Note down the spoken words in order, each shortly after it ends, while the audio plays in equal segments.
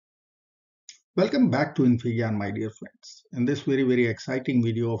Welcome back to Enthusiast, my dear friends. In this very exciting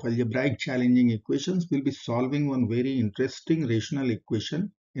video of algebraic challenging equations, we'll be solving one very interesting rational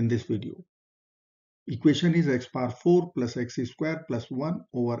equation in this video. Equation is x power 4 plus x square plus 1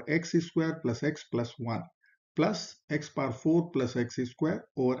 over x square plus x plus 1 plus x power 4 plus x square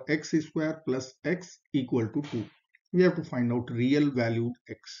over x square plus x equal to 2. We have to find out real valued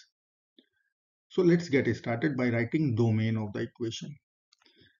x. So let's get started by writing domain of the equation.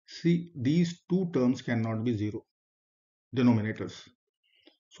 See, these two terms cannot be zero, denominators.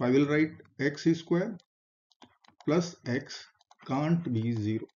 So I will write x square plus x can't be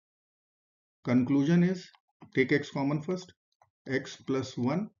 0. Conclusion is, take x common first. X plus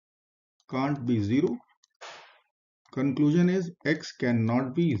 1 can't be 0. Conclusion is, x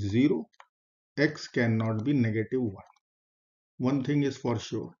cannot be 0. X cannot be negative 1. One thing is for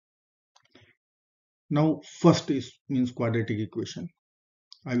sure. Now first means quadratic equation.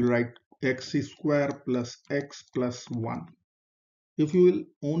 I will write x square plus x plus 1. If you will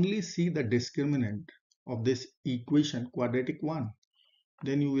only see the discriminant of this equation, quadratic one,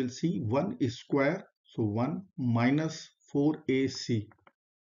 then you will see 1 is square, so 1 minus 4ac.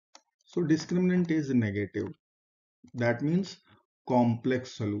 So discriminant is negative. That means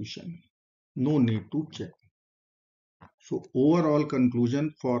complex solution. No need to check. So overall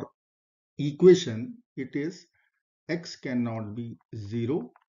conclusion for equation, it is x cannot be 0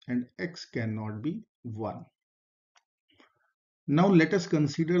 and x cannot be 1. Now let us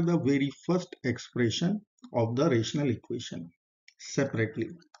consider the very first expression of the rational equation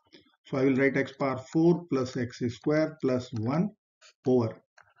separately. So I will write x power 4 plus x square plus 1 over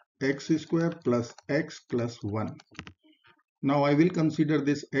x square plus x plus 1. Now I will consider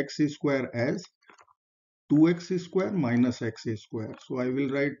this x square as 2x square minus x square. So I will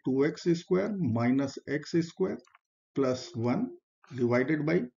write 2x square minus x square plus 1 divided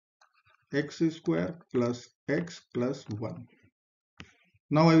by x square plus x plus 1.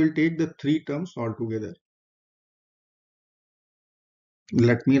 Now I will take the three terms all together.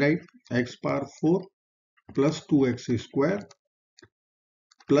 Let me write x power 4 plus 2x square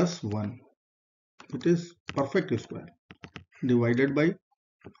plus 1. It is perfect square divided by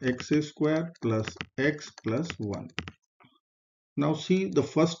x square plus x plus 1. Now see the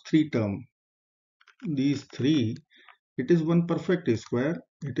first three term. These three, it is one perfect square.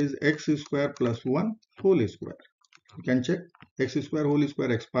 It is x square plus 1 whole square. You can check x square whole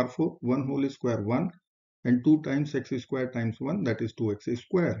square x power 4, 1 whole square 1 and 2 times x square times 1, that is 2x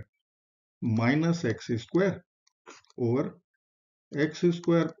square minus x square over x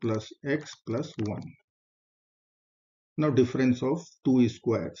square plus x plus 1. Now difference of two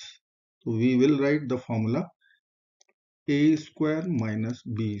squares. So we will write the formula a square minus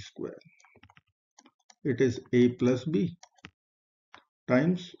b square. It is a plus b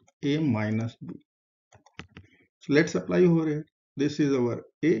times a minus b. So let's apply over here. This is our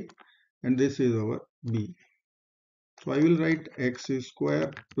a and this is our b. So I will write x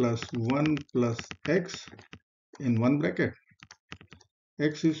square plus 1 plus x in one bracket,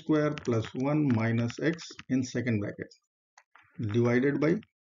 x square plus 1 minus x in second bracket, divided by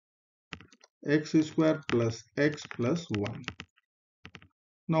x square plus x plus 1.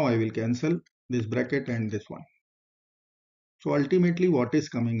 Now I will cancel this bracket and this one. So ultimately what is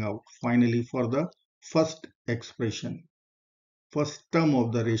coming out finally for the first expression, first term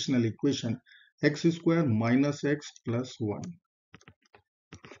of the rational equation, x square minus x plus 1.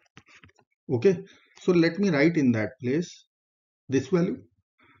 Okay, so let me write in that place this value.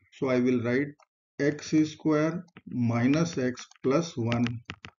 So I will write x square minus x plus 1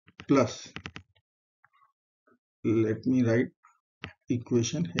 plus, let me write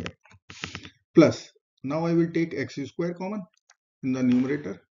equation here, plus. Now I will take x square common in the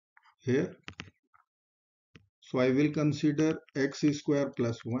numerator here. So I will consider x square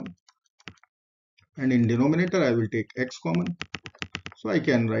plus 1 and in denominator I will take x common. So I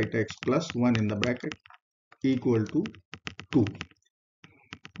can write x plus 1 in the bracket equal to 2.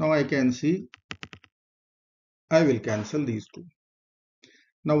 Now I can see I will cancel these two.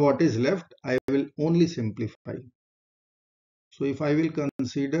 Now what is left? I will only simplify. So if I will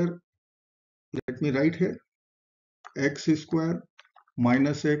consider, let me write here x square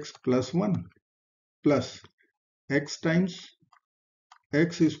minus x plus 1 plus x times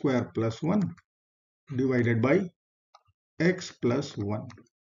x square plus 1 divided by x plus 1.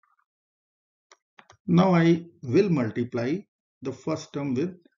 Now I will multiply the first term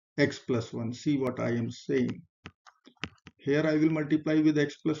with x plus 1. See what I am saying. Here I will multiply with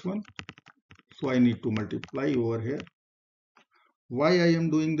x plus 1. So I need to multiply over here. Why I am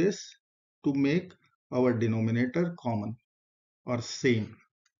doing this? To make our denominator common or same.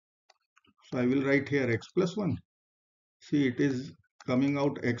 So I will write here x plus 1. See, it is coming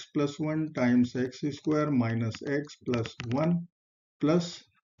out x plus 1 times x square minus x plus 1 plus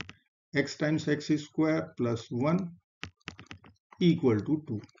x times x square plus 1 equal to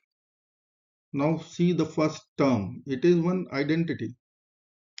 2. Now see the first term. It is one identity.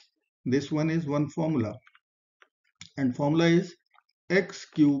 This one is one formula. And formula is x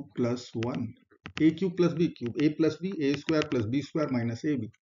cube plus 1. A cube plus b cube. A plus b, a square plus b square minus ab.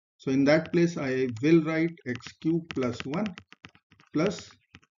 So in that place I will write x cube plus 1 plus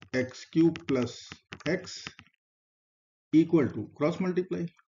x cube plus x equal to, cross multiply,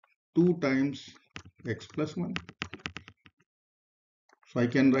 2 times x plus 1. So I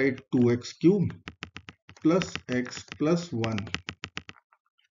can write 2x cube plus x plus 1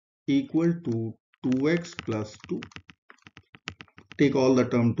 equal to 2x plus 2. Take all the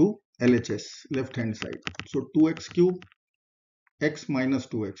term to LHS, left hand side. So 2x cube, x minus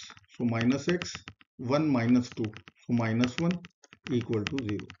 2x. So minus x, 1 minus 2. So minus 1 equal to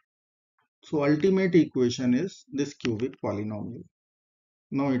 0. So ultimate equation is this cubic polynomial.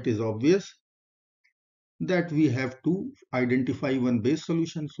 Now it is obvious that we have to identify one base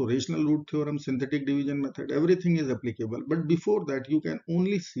solution. So rational root theorem, synthetic division method, everything is applicable. But before that, you can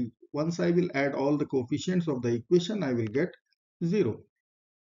only see, once I will add all the coefficients of the equation, I will get 0.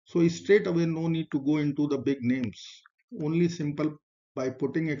 So straight away, no need to go into the big names. Only simple, by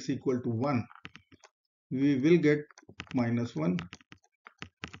putting x equal to 1, we will get minus 1,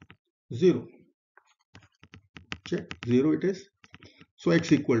 0. Check, 0 it is. So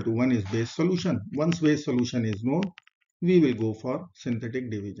x equal to 1 is base solution. Once base solution is known, we will go for synthetic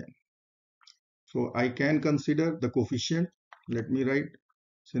division. So I can consider the coefficient. Let me write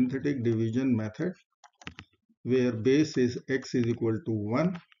synthetic division method where base is x is equal to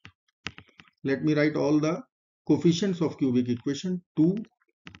 1. Let me write all the coefficients of cubic equation: 2,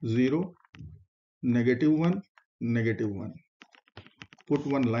 0, negative 1, negative 1. Put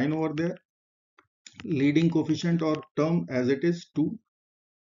one line over there. Leading coefficient or term as it is 2.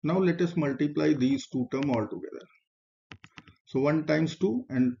 Now let us multiply these two terms all together. So 1 times 2,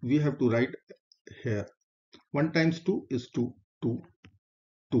 and we have to write here 1 times 2 is 2, 2,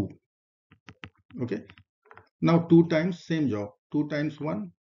 2. Okay. Now 2 times, same job, 2 times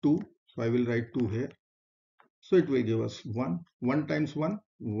 1, 2. So I will write 2 here. So it will give us 1. 1 times 1,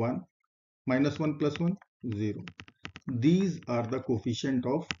 1. Minus 1 plus 1, 0. These are the coefficient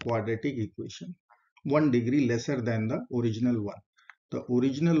of quadratic equation. 1 degree lesser than the original one. The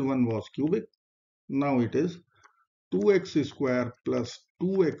original one was cubic. Now it is 2x square plus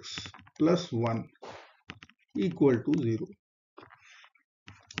 2x plus 1 equal to 0.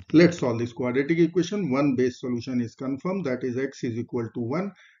 Let's solve this quadratic equation. One base solution is confirmed, that is x is equal to 1,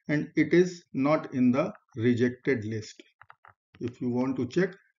 and it is not in the rejected list. If you want to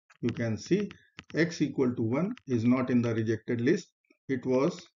check, you can see x equal to 1 is not in the rejected list. It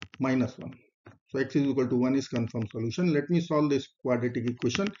was minus 1. So x is equal to 1 is confirmed solution. Let me solve this quadratic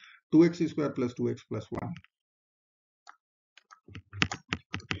equation. 2x square plus 2x plus 1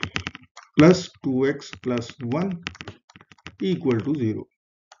 plus 2x plus 1 equal to 0.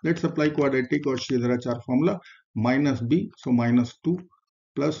 Let's apply quadratic or Sridharacharya formula. Minus b, so minus 2,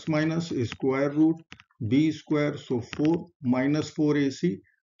 plus minus square root b square, so 4, minus 4ac,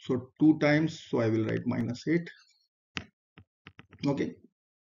 so 2 times, so I will write minus 8. Okay,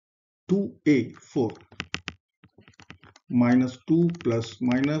 2a, 4, minus 2 plus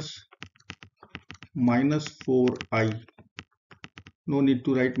minus 4i. No need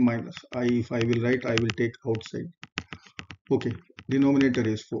to write minus I. If I will write, I will take outside. Okay, denominator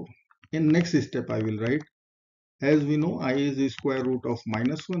is 4. In next step, I will write, as we know, I is the square root of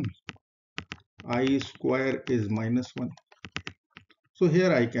minus 1. I square is minus 1. So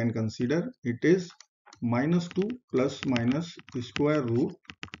here I can consider it is minus 2 plus minus square root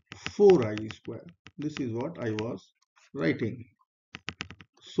 4i square. This is what I was writing.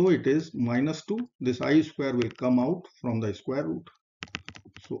 So it is minus 2. This I square will come out from the square root.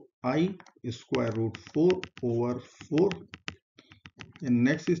 So I is square root 4 over 4. In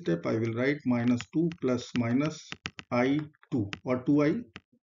next step, I will write minus 2 plus minus I2 or 2i.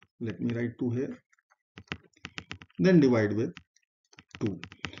 Let me write 2 here. Then divide with 2.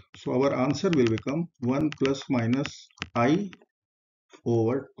 So our answer will become 1 plus minus I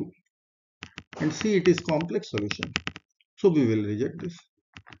over 2. And see, it is complex solution. So we will reject this.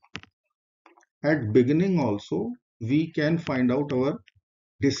 At beginning also, we can find out our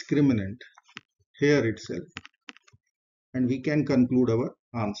discriminant here itself. And we can conclude our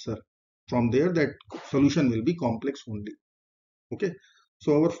answer. From there, that solution will be complex only. Okay.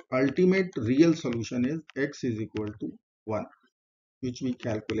 So our ultimate real solution is x is equal to 1, which we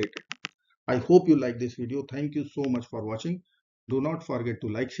calculated. I hope you like this video. Thank you so much for watching. Do not forget to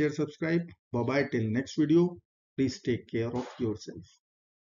like, share, subscribe. Bye bye till next video. Please take care of yourself.